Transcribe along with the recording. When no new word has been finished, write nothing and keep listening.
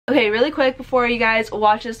Okay, really quick before you guys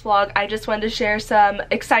watch this vlog, I just wanted to share some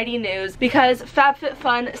exciting news because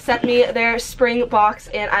FabFitFun sent me their spring box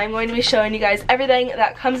and I'm going to be showing you guys everything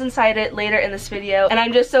that comes inside it later in this video. And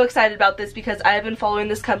I'm just so excited about this because I have been following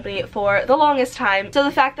this company for the longest time. So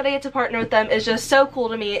the fact that I get to partner with them is just so cool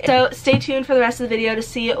to me. So stay tuned for the rest of the video to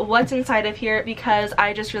see what's inside of here because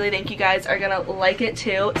I just really think you guys are gonna like it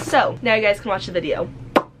too. So now you guys can watch the video.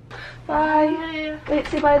 Bye. Wait,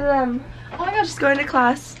 say bye to them. Oh my gosh, Just going to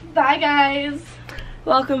class. bye guys.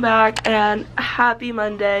 Welcome back and happy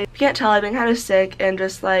Monday. If you can't tell, I've been kind of sick and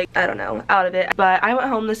just like, I don't know, out of it. But I went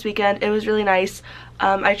home this weekend. It was really nice.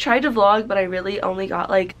 I tried to vlog, but I really only got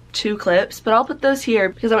like 2 clips. But I'll put those here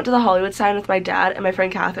because I went to the Hollywood sign with my dad and my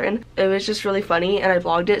friend Catherine. It was just really funny and I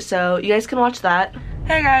vlogged it, so you guys can watch that.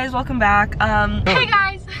 Hey guys, welcome back. Hey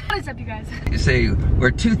guys. What is up, you guys? You say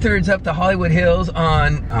we're 2/3 up the Hollywood Hills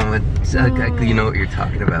on, you know what you're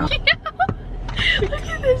talking about. Look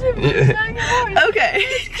at this. Okay.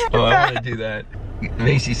 Oh, I want to do that.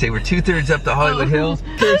 Macy, say we're 2/3 up the Hollywood Hills.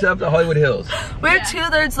 2/3 up the Hollywood Hills. We're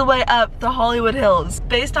 2/3 the way up the Hollywood Hills.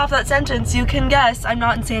 Based off that sentence, you can guess I'm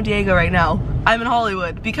not in San Diego right now. I'm in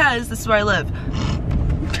Hollywood because this is where I live.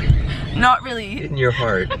 Not really. In your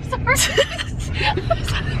heart. I'm sorry.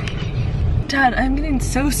 Dad, I'm getting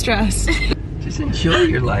so stressed. Just enjoy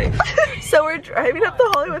your life. So we're driving up the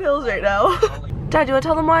Hollywood Hills right now. Dad, do you want to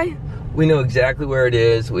tell them why? We know exactly where it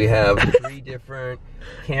is. We have 3 different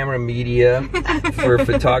camera media for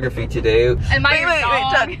photography today. Am I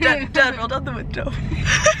Wait, Dad, roll down the window.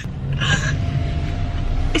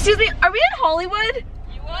 Excuse me, are we in Hollywood?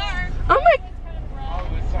 You are. Oh my.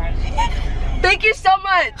 Thank you so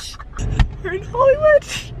much. We're in Hollywood.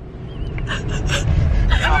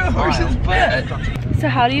 Horse's butt. So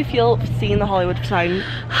how do you feel seeing the Hollywood sign?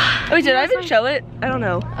 Wait, did I even show it? I don't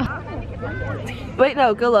know. Wait,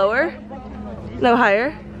 no, go lower. No,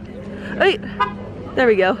 higher. Wait, there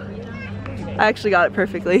we go. I actually got it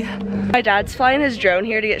perfectly. My dad's flying his drone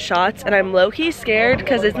here to get shots and I'm low-key scared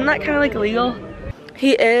because isn't that kind of like illegal?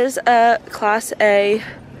 He is a Class A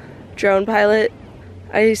drone pilot.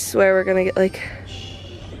 I swear we're gonna get like...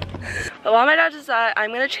 But while my dad does that,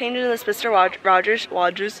 I'm gonna change into this Mr.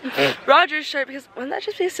 Rogers shirt because wouldn't that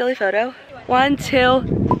just be a silly photo? 1,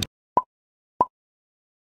 2.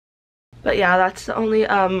 But yeah, that's the only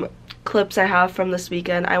clips I have from this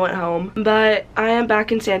weekend. I went home, but I am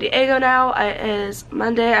back in San Diego now. It is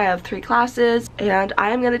Monday. I have 3 classes and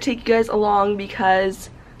I am gonna take you guys along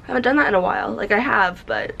because I haven't done that in a while. Like I have,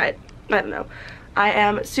 but I don't know. I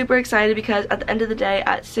am super excited because at the end of the day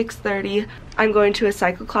at 6:30, I'm going to a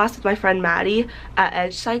cycle class with my friend Maddie at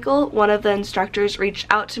Edge Cycle. One of the instructors reached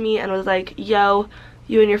out to me and was like, yo,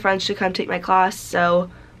 you and your friends should come take my class.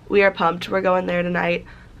 So we are pumped. We're going there tonight.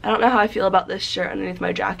 I don't know how I feel about this shirt underneath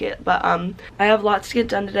my jacket, but I have lots to get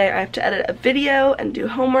done today. I have to edit a video and do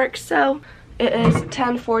homework, so it is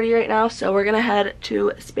 10:40 right now, so we're gonna head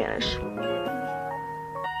to Spanish.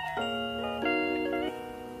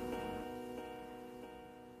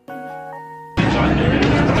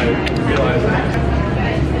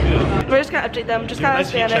 We're just gonna update them, just got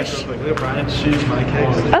Spanish. Look at Brian's shoes, my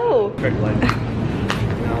case. Oh!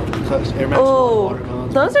 Oh,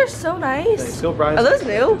 those are so nice. Are those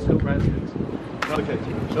new? Okay,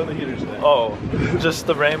 show the heaters then. Oh, just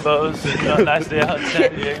the rainbows. Nice day out in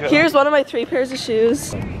San Diego. Here's one of my 3 pairs of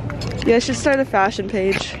shoes. You guys should start a fashion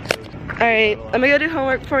page. Alright, I'm gonna go do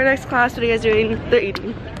homework before my next class. What are you guys doing? They're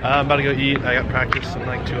eating. I'm about to go eat. I got practice in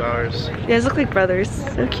like 2 hours. You guys look like brothers.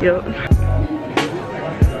 So cute.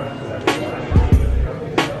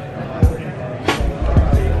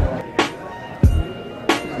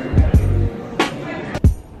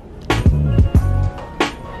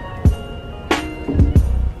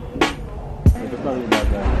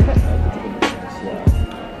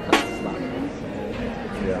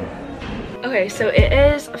 Okay, so it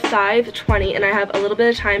is 5:20 and I have a little bit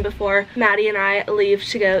of time before Maddie and I leave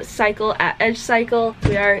to go cycle at Edge Cycle.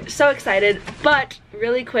 We are so excited, but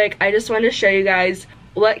really quick, I just wanted to show you guys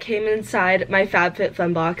what came inside my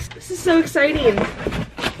FabFitFun box. This is so exciting.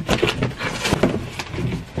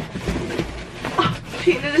 Oh,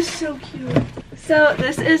 Peanut is so cute. So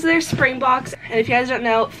this is their spring box, and if you guys don't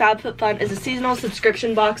know, FabFitFun is a seasonal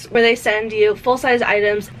subscription box where they send you full-size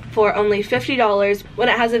items for only $50 when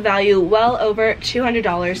it has a value well over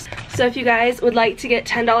 $200. So if you guys would like to get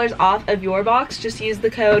 $10 off of your box, just use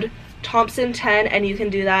the code Thompson10 and you can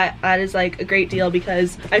do that. That is like a great deal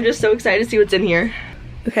because I'm just so excited to see what's in here.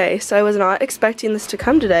 Okay, so I was not expecting this to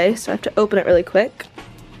come today, so I have to open it really quick.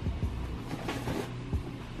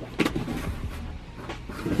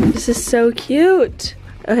 This is so cute.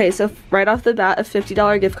 Okay, so right off the bat, a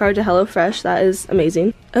 $50 gift card to HelloFresh. That is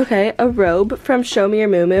amazing. Okay, a robe from Show Me Your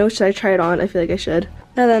Moo. Should I try it on? I feel like I should.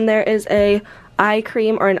 And then there is a eye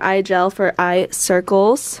cream or an eye gel for eye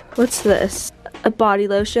circles. What's this? A body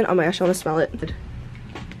lotion. Oh my gosh, I want to smell it.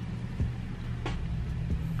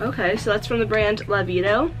 Okay, so that's from the brand La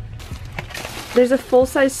Vito. There's a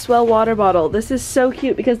full-size Swell water bottle. This is so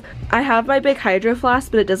cute because I have my big Hydro Flask,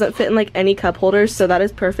 but it doesn't fit in like any cup holders, so that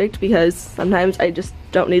is perfect because sometimes I just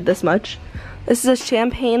don't need this much. This is a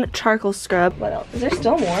champagne charcoal scrub. What else? Is there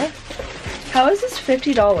still more? How is this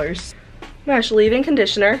 $50? Gosh, leave-in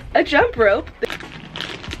conditioner, a jump rope.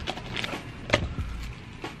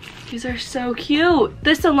 These are so cute.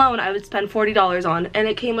 This alone I would spend $40 on, and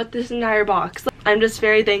it came with this entire box. I'm just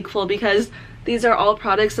very thankful because these are all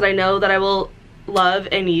products that I know that I will love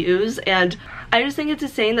and use, and I just think it's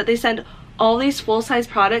insane that they send all these full-size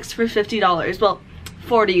products for $50. Well,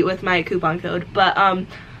 $40 with my coupon code, but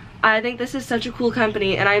I think this is such a cool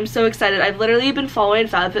company and I'm so excited. I've literally been following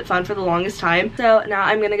FabFitFun for the longest time, so now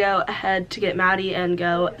I'm gonna go ahead to get Maddie and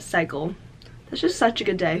go cycle. It's just such a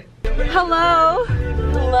good day. Hello!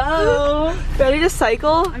 Hello! Ready to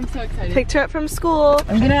cycle? I'm so excited. Picked her up from school.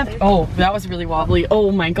 I'm gonna have, oh, that was really wobbly.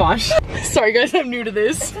 Oh my gosh. Sorry guys, I'm new to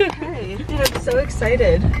this. Hey, dude, I'm so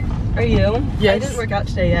excited. Are you? Yes. I didn't work out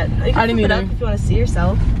today yet. You can I didn't flip it either. up if you want to see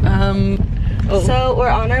yourself. Oh. So we're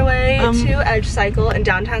on our way to Edge Cycle in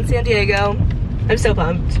downtown San Diego. I'm so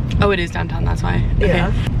pumped. Oh, it is downtown, that's why. Okay.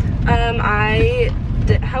 Yeah. I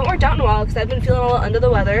haven't worked out in a while because I've been feeling a little under the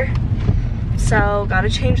weather. So gotta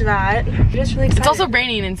change that. I'm just really excited. It's also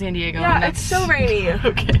raining in San Diego. Yeah, it's so rainy.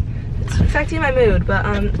 Okay. It's affecting my mood, but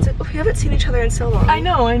it's like, we haven't seen each other in so long. I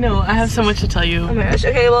know. I have so much to tell you. Oh my gosh.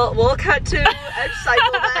 Okay, well, we'll cut to Edge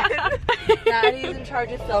Cycle then. Maddie's in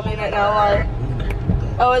charge of filming right now.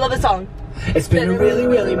 Oh, I love this song. It's been a really,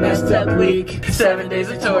 really messed up week. 7 days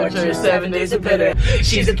of torture, 7 days of bitter.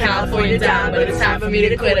 She's a California down, but it's time for me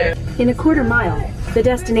to quit her. In a quarter mile, the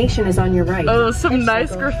destination is on your right. Oh, some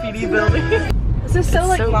nice graffiti building. This is so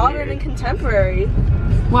like so modern weird. and contemporary.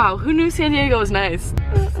 Wow, who knew San Diego was nice?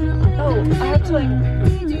 Oh, I have to like...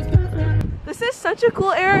 This is such a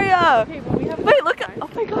cool area. Wait, look at, oh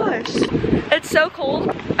my gosh. It's so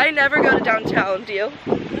cold. I never go to downtown, do you?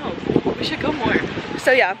 No, we should go more.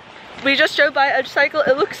 So yeah, we just drove by Edge Cycle.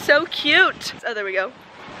 It looks so cute. Oh, there we go.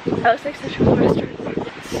 That looks like such a cool restaurant.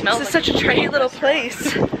 This is such a trendy little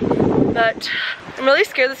place. But I'm really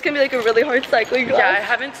scared this is gonna be like a really hard cycling class. Yeah, I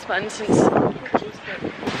haven't spun since.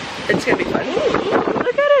 It's gonna be fun. Ooh,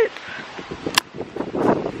 look at it.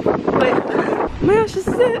 Wait. Oh my gosh, this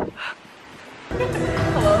is it.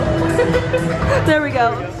 Hello. There we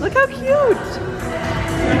go. Look how cute.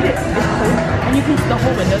 And you can see the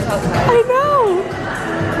whole windows outside. I know.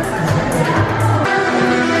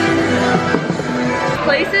 This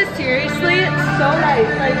place is seriously so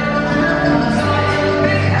nice. Like,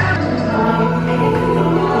 oh,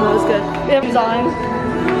 that was good. We have these on.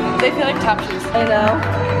 They feel like tap shoes. I know.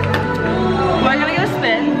 We're gonna go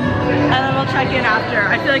spin, and then we'll check in after.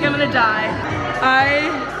 I feel like I'm gonna die. I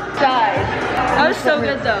died. That was so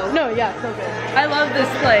good though. No, yeah, so good. I love this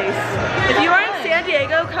place. If you are in San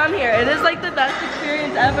Diego, come here. It is like the best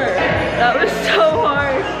experience ever. That was so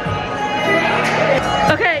hard.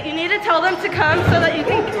 Okay, you need to tell them to come so that you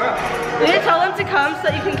can. You need to tell them to come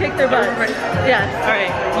so that you can kick their butts. Yes. All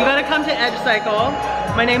right, you gotta come to Edge Cycle.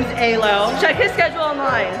 My name's ALLLL. Check his schedule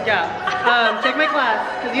online. Yeah. Check my class,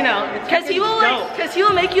 cause you know. Cause he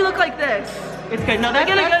will make you look like this. It's good. No, that's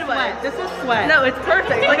in a that's good way. sweat. This is sweat. No, it's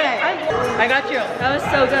perfect. Like, Okay. I got you. that was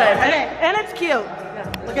so good. Okay. And it's cute.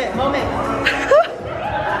 Okay, moment.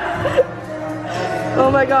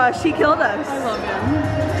 Oh my gosh, he killed us. I love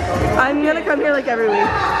him. I'm gonna come here like every week.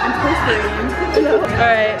 I'm perspiring. No.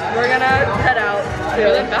 Alright, we're gonna head out.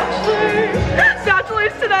 For the Bachelor.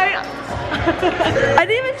 Bachelor's tonight. I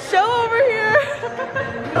didn't even show over here.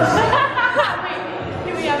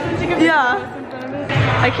 Can we have to take a Yeah.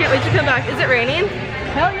 I can't wait to come back. Is it raining?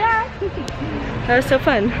 Hell yeah. That was so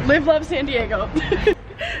fun. Live, love San Diego.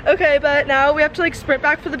 Okay, but now we have to like sprint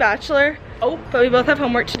back for the Bachelor. Oh, but we both have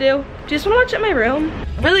homework to do. Do you just want to watch at my room?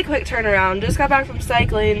 Really quick turnaround. Just got back from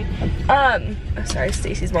cycling. Oh, sorry,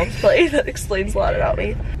 Stacy's mom's play. That explains a lot about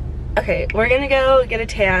me. Okay, we're gonna go get a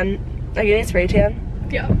tan. Are you getting a spray tan?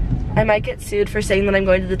 Yeah. I might get sued for saying that I'm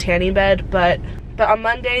going to the tanning bed, but on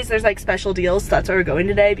Mondays there's like special deals, so that's where we're going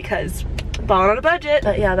today because balling on a budget.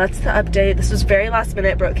 But yeah, that's the update. This was very last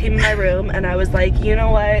minute. Brooke came in my room and I was like, you know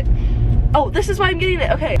what? Oh, this is why I'm getting it.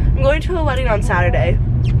 Okay, I'm going to a wedding on Saturday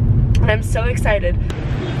and I'm so excited.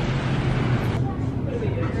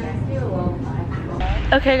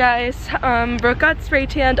 Okay guys, Brooke got spray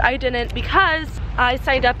tanned. I didn't because I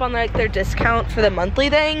signed up on like their discount for the monthly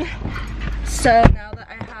thing. So now that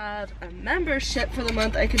I have a membership for the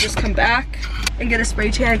month, I could just come back and get a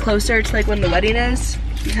spray tan closer to like when the wedding is,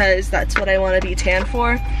 because that's what I want to be tan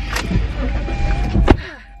for.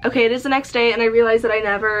 Okay, it is the next day and I realized that I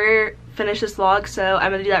never finished this vlog, so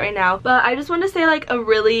I'm gonna do that right now. But I just want to say like a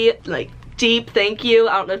really like deep thank you.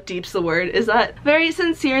 I don't know if deep's the word. Is that very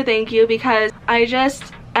sincere thank you, because I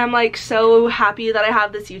just am like so happy that I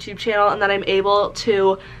have this YouTube channel and that I'm able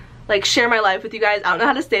to like share my life with you guys. I don't know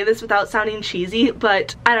how to say this without sounding cheesy,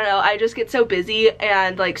 but I don't know, I just get so busy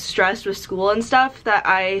and like stressed with school and stuff that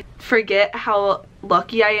I forget how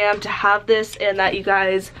lucky I am to have this, and that you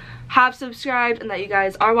guys have subscribed and that you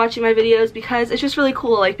guys are watching my videos, because it's just really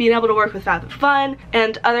cool. Like being able to work with FabFitFun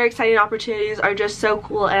and other exciting opportunities are just so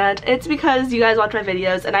cool, and it's because you guys watch my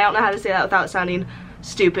videos. And I don't know how to say that without sounding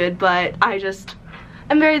stupid, but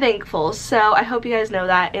I'm very thankful. So I hope you guys know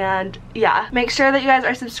that, and yeah, make sure that you guys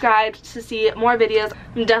are subscribed to see more videos.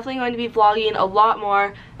 I'm definitely going to be vlogging a lot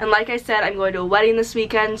more, and like I said, I'm going to a wedding this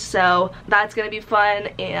weekend, so that's gonna be fun,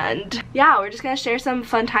 and yeah, we're just gonna share some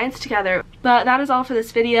fun times together. But that is all for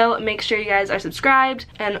this video. Make sure you guys are subscribed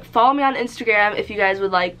and follow me on Instagram if you guys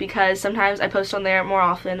would like, because sometimes I post on there more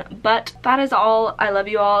often. But that is all. I love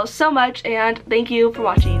you all so much, and thank you for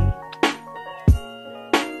watching.